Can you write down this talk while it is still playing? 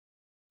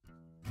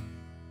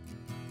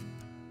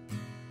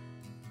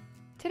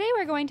Today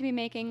we're going to be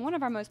making one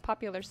of our most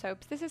popular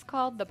soaps. This is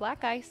called the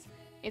Black Ice.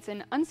 It's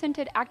an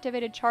unscented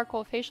activated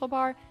charcoal facial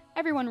bar.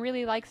 Everyone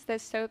really likes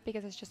this soap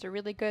because it's just a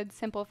really good,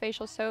 simple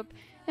facial soap.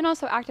 And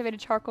also activated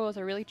charcoal is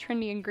a really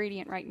trendy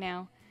ingredient right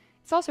now.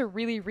 It's also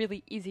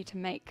really easy to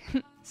make.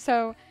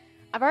 So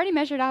I've already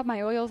measured out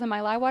my oils and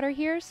my lye water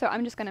here, so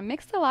I'm just going to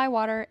mix the lye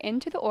water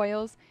into the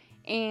oils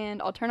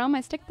and I'll turn on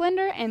my stick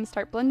blender and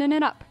start blending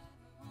it up.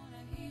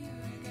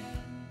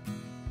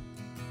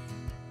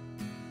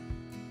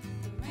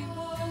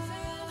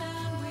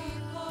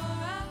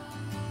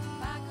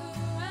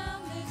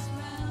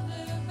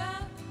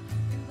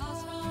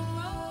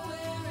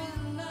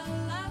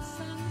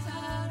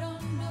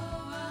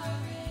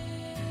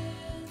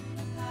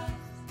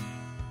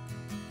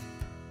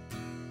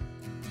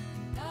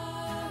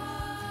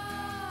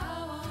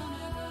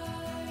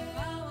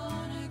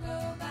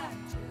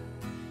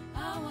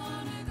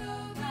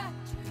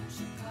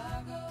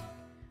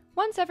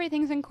 Once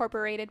everything's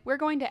incorporated, we're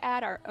going to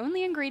add our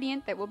only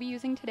ingredient that we'll be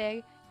using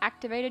today,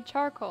 activated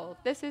charcoal.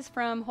 This is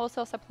from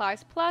Wholesale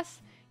Supplies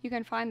Plus. You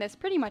can find this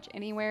pretty much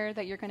anywhere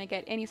that you're going to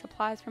get any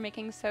supplies for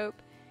making soap.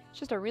 It's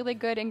just a really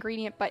good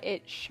ingredient, but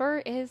it sure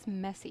is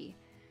messy.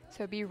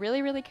 So be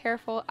really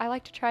careful. I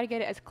like to try to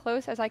get it as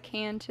close as I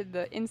can to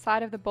the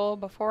inside of the bowl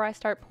before I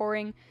start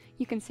pouring.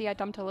 You can see I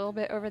dumped a little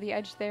bit over the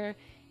edge there.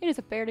 It is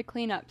a bear to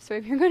clean up, so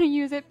if you're going to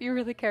use it, be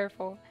really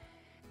careful.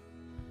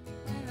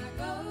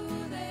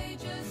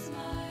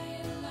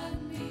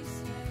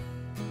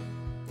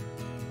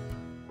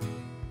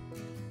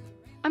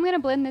 I'm going to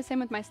blend this in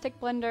with my stick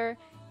blender,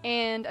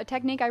 and a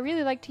technique I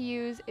really like to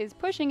use is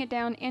pushing it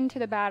down into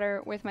the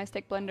batter with my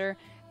stick blender,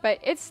 but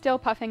it's still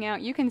puffing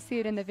out. You can see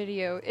it in the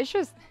video. It's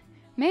just,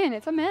 man,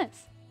 it's a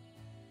mess.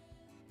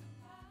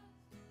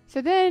 So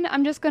then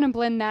I'm just going to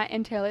blend that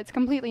until it's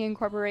completely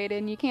incorporated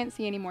and you can't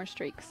see any more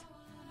streaks.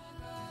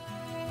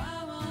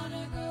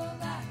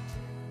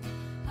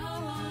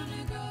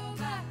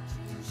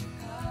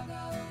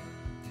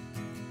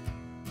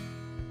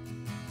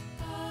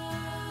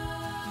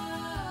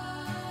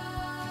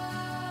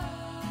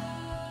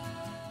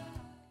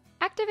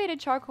 Activated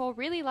charcoal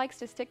really likes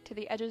to stick to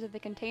the edges of the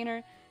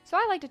container, so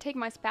I like to take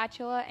my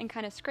spatula and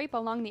kind of scrape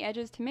along the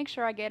edges to make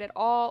sure I get it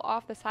all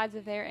off the sides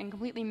of there and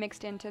completely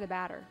mixed into the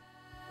batter.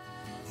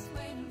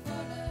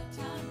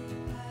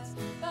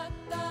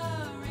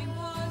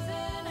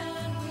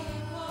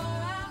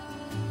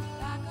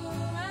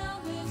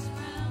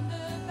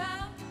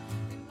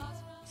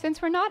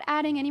 Since we're not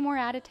adding any more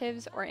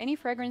additives or any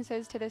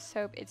fragrances to this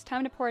soap, it's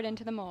time to pour it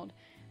into the mold.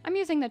 I'm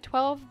using the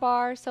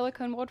 12-bar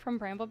silicone mold from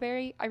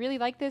Brambleberry. I really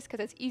like this because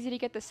it's easy to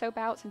get the soap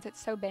out since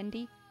it's so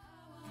bendy.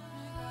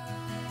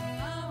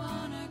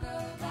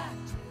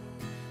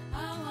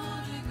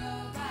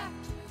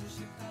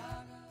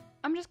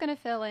 I'm just going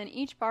to fill in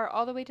each bar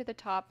all the way to the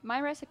top. My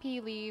recipe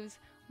leaves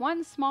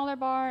one smaller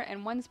bar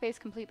and one space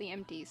completely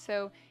empty,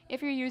 so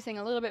if you're using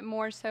a little bit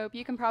more soap,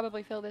 you can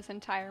probably fill this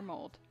entire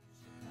mold.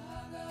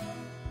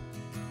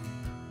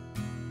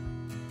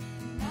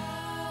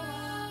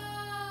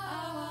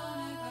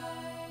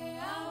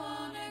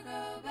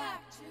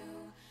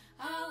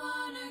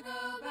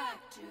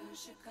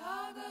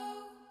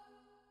 Chicago.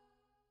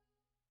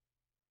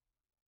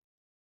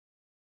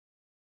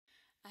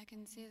 I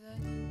can see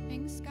the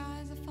pink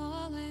skies are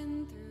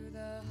falling through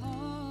the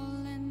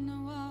hole in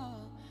the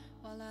wall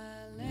while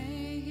I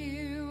lay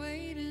here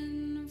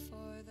waiting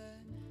for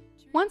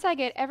the... Once I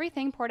get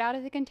everything poured out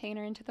of the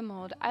container into the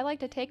mold, I like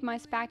to take my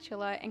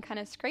spatula and kind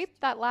of scrape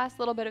that last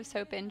little bit of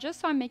soap in just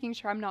so I'm making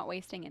sure I'm not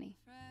wasting any.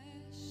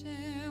 Fresh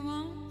air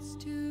wants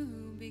to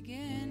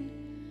begin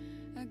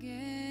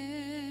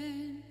again.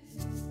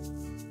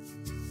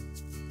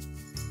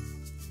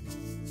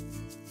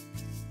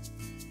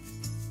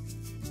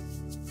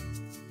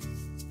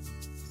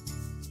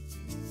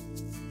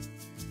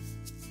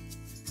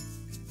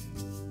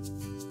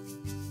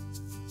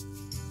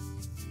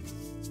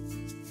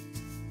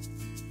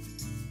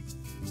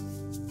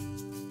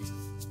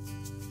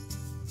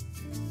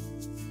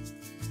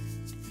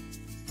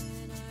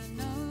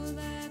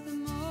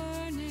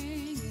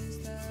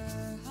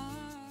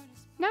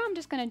 Now I'm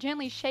just going to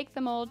gently shake the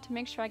mold to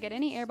make sure I get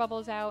any air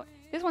bubbles out.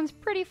 This one's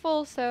pretty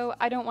full, so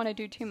I don't want to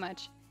do too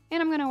much.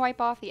 And I'm going to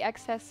wipe off the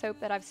excess soap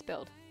that I've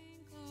spilled.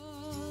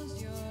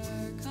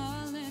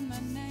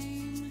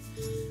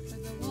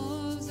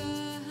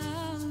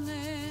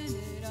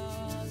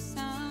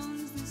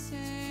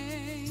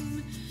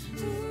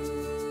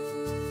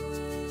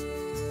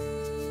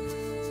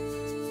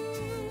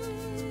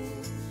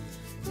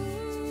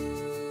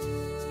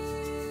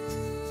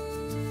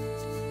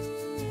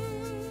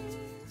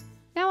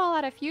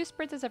 A few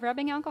spritzes of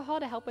rubbing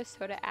alcohol to help with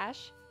soda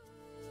ash.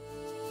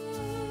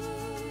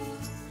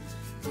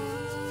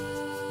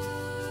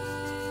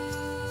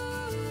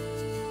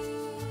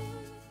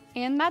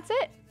 And that's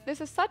it!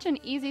 This is such an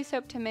easy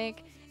soap to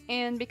make,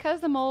 and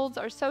because the molds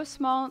are so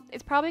small,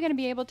 it's probably going to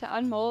be able to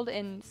unmold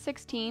in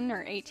 16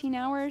 or 18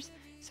 hours,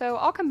 so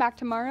I'll come back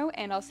tomorrow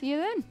and I'll see you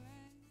then.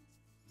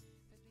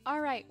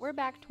 Alright, we're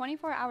back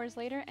 24 hours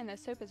later and the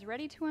soap is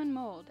ready to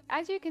unmold.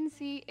 As you can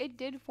see, it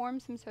did form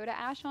some soda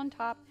ash on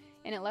top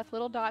and it left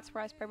little dots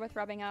where I sprayed with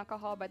rubbing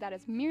alcohol, but that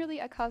is merely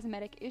a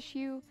cosmetic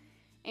issue.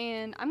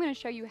 And I'm going to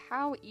show you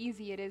how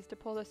easy it is to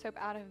pull the soap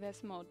out of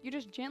this mold. You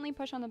just gently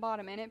push on the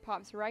bottom and it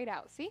pops right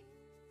out, see?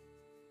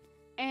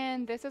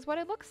 And this is what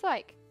it looks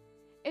like.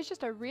 It's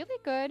just a really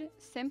good,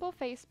 simple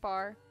face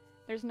bar.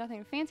 There's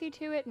nothing fancy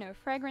to it, no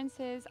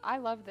fragrances. I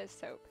love this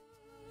soap.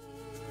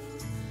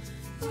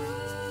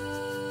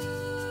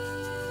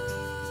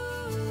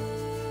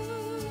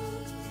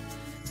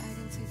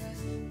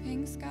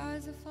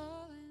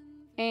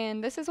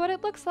 And this is what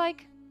it looks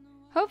like.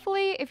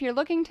 Hopefully, if you're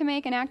looking to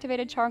make an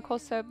activated charcoal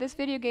soap, this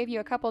video gave you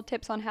a couple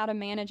tips on how to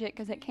manage it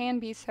because it can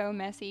be so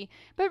messy,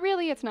 but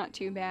really it's not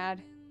too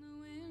bad.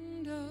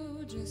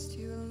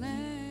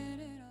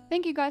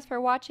 Thank you guys for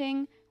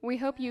watching. We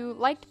hope you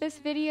liked this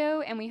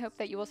video and we hope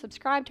that you will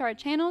subscribe to our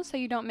channel so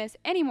you don't miss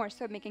any more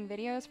soap making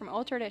videos from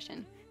Ultra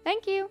Edition.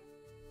 Thank you!